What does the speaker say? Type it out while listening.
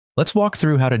Let's walk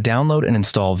through how to download and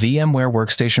install VMware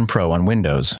Workstation Pro on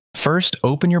Windows. First,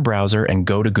 open your browser and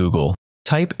go to Google.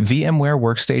 Type VMware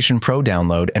Workstation Pro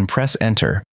download and press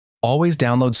enter. Always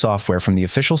download software from the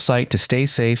official site to stay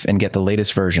safe and get the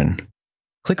latest version.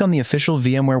 Click on the official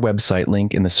VMware website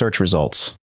link in the search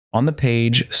results. On the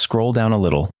page, scroll down a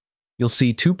little. You'll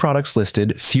see two products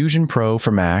listed, Fusion Pro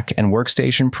for Mac and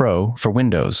Workstation Pro for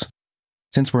Windows.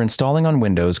 Since we're installing on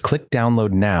Windows, click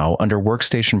Download Now under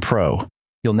Workstation Pro.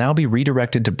 You'll now be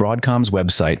redirected to Broadcom's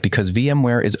website because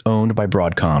VMware is owned by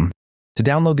Broadcom. To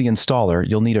download the installer,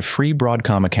 you'll need a free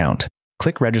Broadcom account.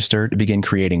 Click Register to begin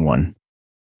creating one.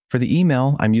 For the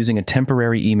email, I'm using a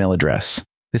temporary email address.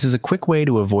 This is a quick way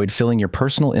to avoid filling your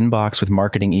personal inbox with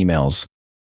marketing emails.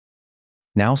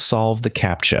 Now solve the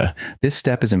CAPTCHA. This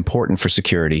step is important for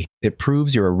security. It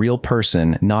proves you're a real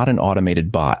person, not an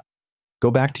automated bot. Go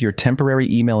back to your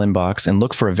temporary email inbox and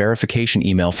look for a verification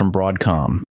email from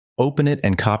Broadcom. Open it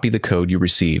and copy the code you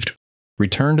received.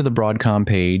 Return to the Broadcom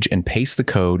page and paste the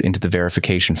code into the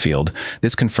verification field.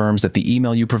 This confirms that the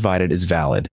email you provided is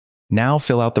valid. Now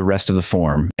fill out the rest of the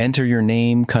form. Enter your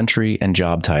name, country, and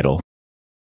job title.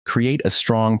 Create a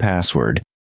strong password.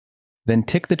 Then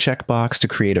tick the checkbox to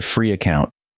create a free account.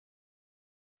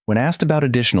 When asked about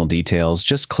additional details,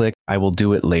 just click I will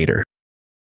do it later.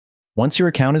 Once your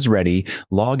account is ready,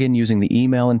 log in using the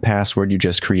email and password you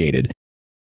just created.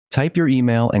 Type your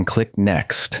email and click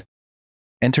Next.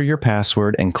 Enter your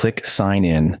password and click Sign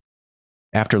In.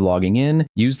 After logging in,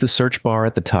 use the search bar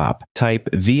at the top. Type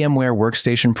VMware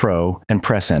Workstation Pro and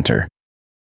press Enter.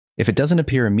 If it doesn't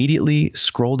appear immediately,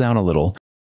 scroll down a little.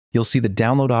 You'll see the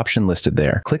download option listed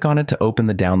there. Click on it to open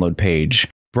the download page.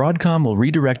 Broadcom will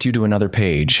redirect you to another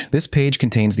page. This page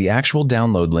contains the actual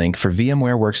download link for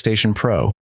VMware Workstation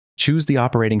Pro. Choose the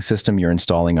operating system you're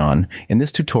installing on. In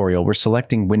this tutorial, we're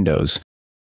selecting Windows.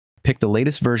 Pick the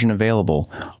latest version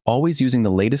available. Always using the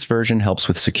latest version helps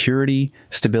with security,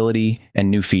 stability,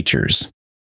 and new features.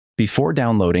 Before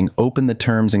downloading, open the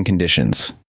terms and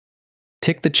conditions.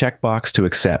 Tick the checkbox to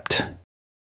accept.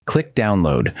 Click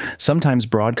Download. Sometimes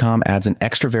Broadcom adds an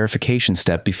extra verification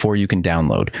step before you can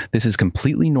download. This is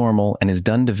completely normal and is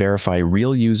done to verify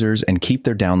real users and keep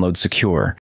their download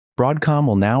secure. Broadcom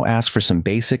will now ask for some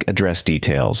basic address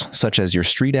details, such as your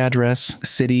street address,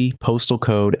 city, postal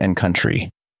code, and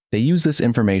country. They use this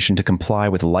information to comply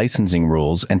with licensing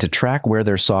rules and to track where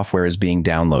their software is being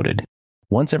downloaded.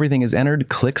 Once everything is entered,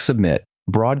 click Submit.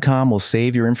 Broadcom will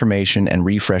save your information and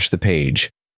refresh the page.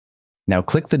 Now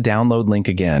click the download link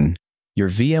again. Your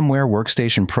VMware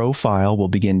Workstation Pro file will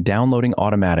begin downloading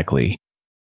automatically.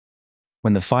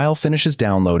 When the file finishes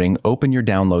downloading, open your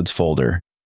Downloads folder.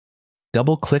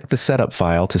 Double-click the setup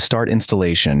file to start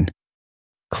installation.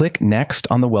 Click Next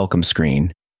on the welcome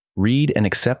screen. Read and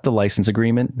accept the license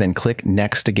agreement, then click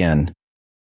Next again.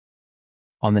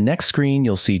 On the next screen,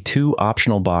 you'll see two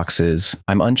optional boxes.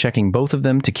 I'm unchecking both of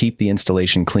them to keep the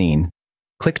installation clean.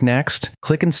 Click Next,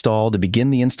 click Install to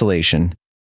begin the installation.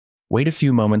 Wait a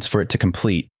few moments for it to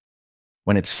complete.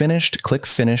 When it's finished, click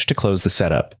Finish to close the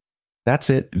setup. That's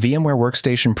it, VMware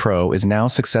Workstation Pro is now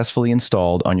successfully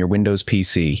installed on your Windows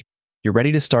PC. You're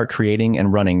ready to start creating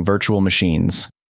and running virtual machines.